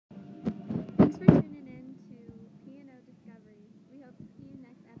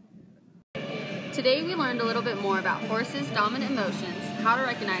Today we learned a little bit more about horses' dominant emotions, how to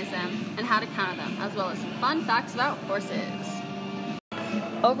recognize them, and how to counter them, as well as some fun facts about horses.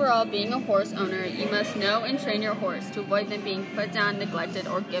 Overall, being a horse owner, you must know and train your horse to avoid them being put down, neglected,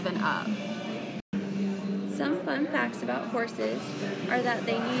 or given up. Some fun facts about horses are that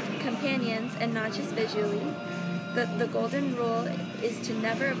they need companions and not just visually. The golden rule is to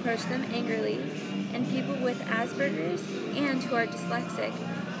never approach them angrily, and people with Asperger's and who are dyslexic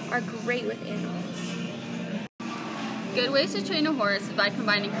are great with animals. Good ways to train a horse is by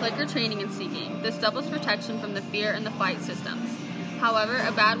combining clicker training and seeking. This doubles protection from the fear and the fight systems. However,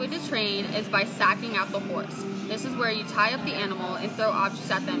 a bad way to train is by sacking out the horse. This is where you tie up the animal and throw objects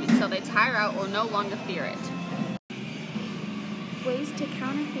at them until they tire out or no longer fear it. Ways to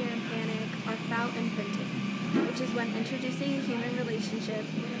counter fear and panic are foul imprinting, which is when introducing a human relationship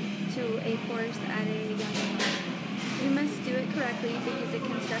to a horse at a young age. You must do it correctly because it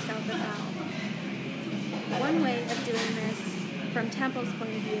can stress out the fowl. One way of doing this, from Temple's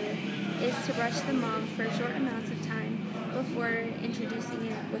point of view, is to brush the mom for short amounts of time before introducing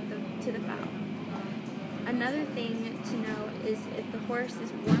it to the fowl. Another thing to know is if the horse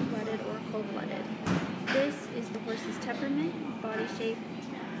is warm-blooded or cold-blooded. This is the horse's temperament, body shape,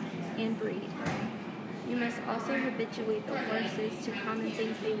 and breed. You must also habituate the horses to common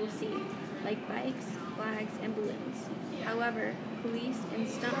things they will see, like bikes, flags, and balloons. However, police and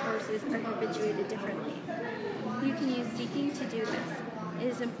stunt horses are habituated differently. You can use seeking to do this. It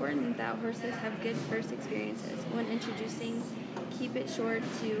is important that horses have good first experiences. When introducing, keep it short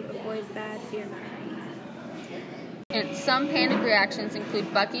to avoid bad fear memory. And some panic reactions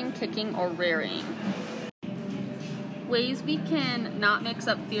include bucking, kicking, or rearing. Ways we can not mix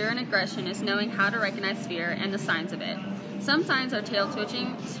up fear and aggression is knowing how to recognize fear and the signs of it. Some signs are tail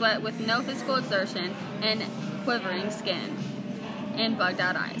twitching, sweat with no physical exertion, and quivering skin, and bugged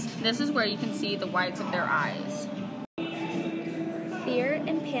out eyes. This is where you can see the whites of their eyes. Fear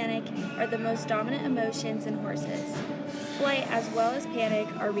and panic are the most dominant emotions in horses. Flight as well as panic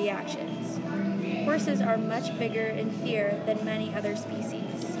are reactions. Horses are much bigger in fear than many other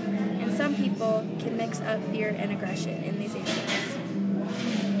species, and some people can mix up fear and aggression in these areas.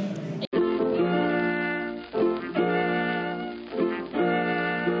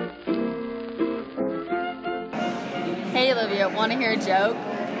 Hey Olivia, want to hear a joke?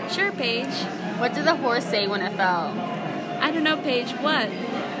 Sure, Paige. What did the horse say when it fell? I don't know, Paige. What?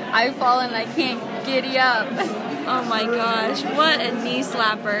 I've fallen, I can't giddy up. Oh my gosh, what a knee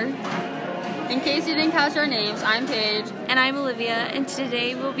slapper. In case you didn't catch our names, I'm Paige. And I'm Olivia, and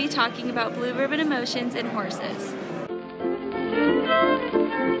today we'll be talking about blue ribbon emotions in horses.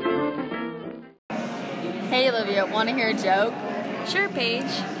 Hey Olivia, want to hear a joke? Sure,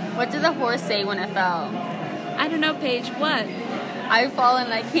 Paige. What did the horse say when it fell? I don't know, Paige. What? I've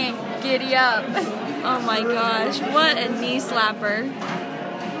fallen, I can't giddy up. Oh my gosh, what a knee slapper.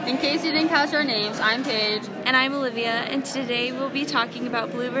 In case you didn't catch our names, I'm Paige. And I'm Olivia, and today we'll be talking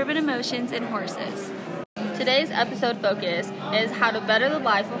about blue ribbon emotions in horses. Today's episode focus is how to better the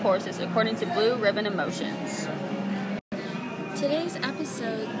life of horses according to blue ribbon emotions. Today's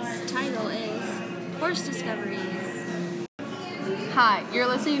episode's title is Horse Discoveries. Hi, you're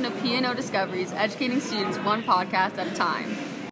listening to P&O Discoveries, educating students one podcast at a time.